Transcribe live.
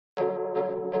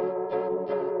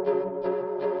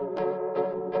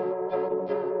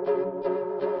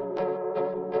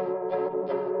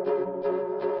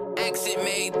shit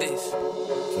made this.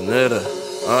 From there, the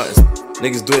artists,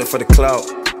 niggas do it for the clout.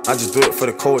 I just do it for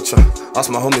the culture. Ask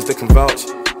my homies, they can vouch.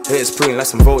 Haters preying like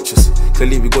some vultures.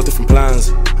 Clearly we got different plans.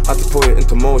 Had to put it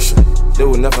into motion. They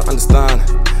will never understand.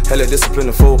 Hella discipline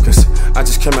and focus. I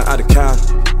just came out of the can.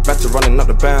 Back to running up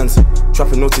the bands.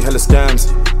 Trapping naughty hella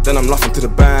scams. Then I'm laughing to the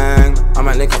bang. I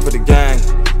might link up with the gang.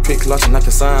 Quick clutching like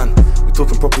a sign. We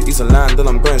talking properties and land. Then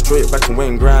I'm going straight back to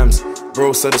weighing grams.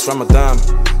 Bro said it's Ramadan,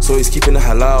 so he's keeping it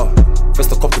halal.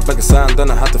 First I copped a bag of sand, then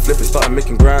I had to flip it, started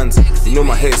making grands. You know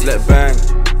my haters let it bang.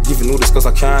 Giving all this cause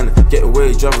I can. Get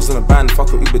away, drivers in a band.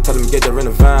 Fuck with Uber, tell them get there in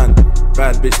a van.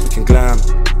 Bad bitch looking glam.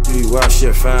 Do wild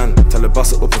shit fan. Tell her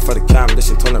bust it open for the cam. This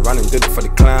shit turn around and did it for the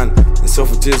clan. And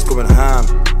self-jizz going ham.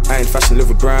 I ain't fashion, live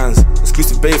with brands.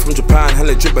 Exclusive babe from Japan.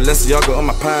 Hella drip Balenciaga on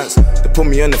my pants. They put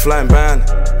me on the flying ban.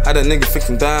 Had a nigga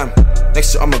thinking damn.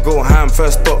 Next year I'ma go ham.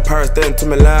 First stop Paris, then to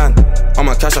Milan.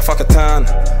 I'ma cash a fuck a tan.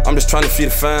 I'm just trying to feed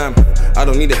the fam. I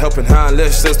don't need a helping hand.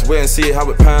 Let's just wait and see how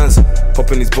it pans.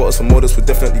 Popping these bottles for models will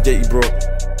definitely get you broke.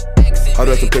 Hard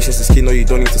work and patience is key, no you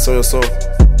don't need to sell your soul.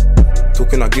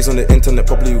 Talking out geese on the internet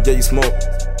probably will get you smoked.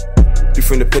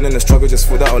 Between the pain and the struggle, just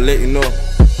for that I'll let you know.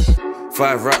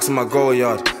 5 racks in my goal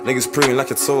yard. Niggas praying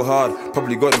like it's so hard.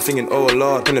 Probably got them thinking, oh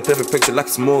lord. In the perfect picture like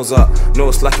it's Mozart. No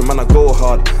slacking, man, I go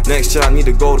hard. Next year I need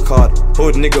a gold card.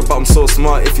 Hold nigga, but I'm so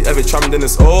smart. If you ever try me, then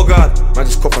it's oh god. Man,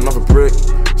 just cop another brick.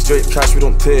 Straight cash, we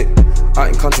don't pick. Out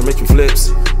in country making flips.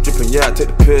 Dripping, yeah, I take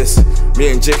the piss. Me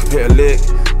and Jacob hit a lick.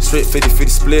 Straight 50-50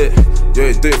 split.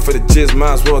 Yo, do it for the jizz.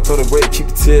 Might as well tell the way to keep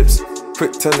the tips.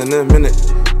 Quick 10 in a minute.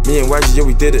 Me and YG, yeah,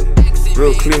 we did it.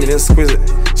 Real clean and exquisite.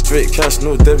 Straight cash,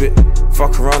 no debit.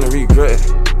 Fuck around and regret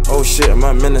it. Oh shit, I'm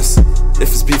a menace.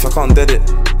 If it's beef, I can't dead it.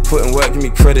 Put in work, give me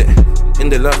credit. In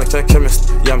the lab like a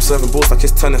chemist. Yeah, I'm serving balls like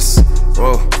it's tennis.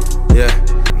 Whoa, yeah,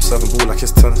 I'm serving balls.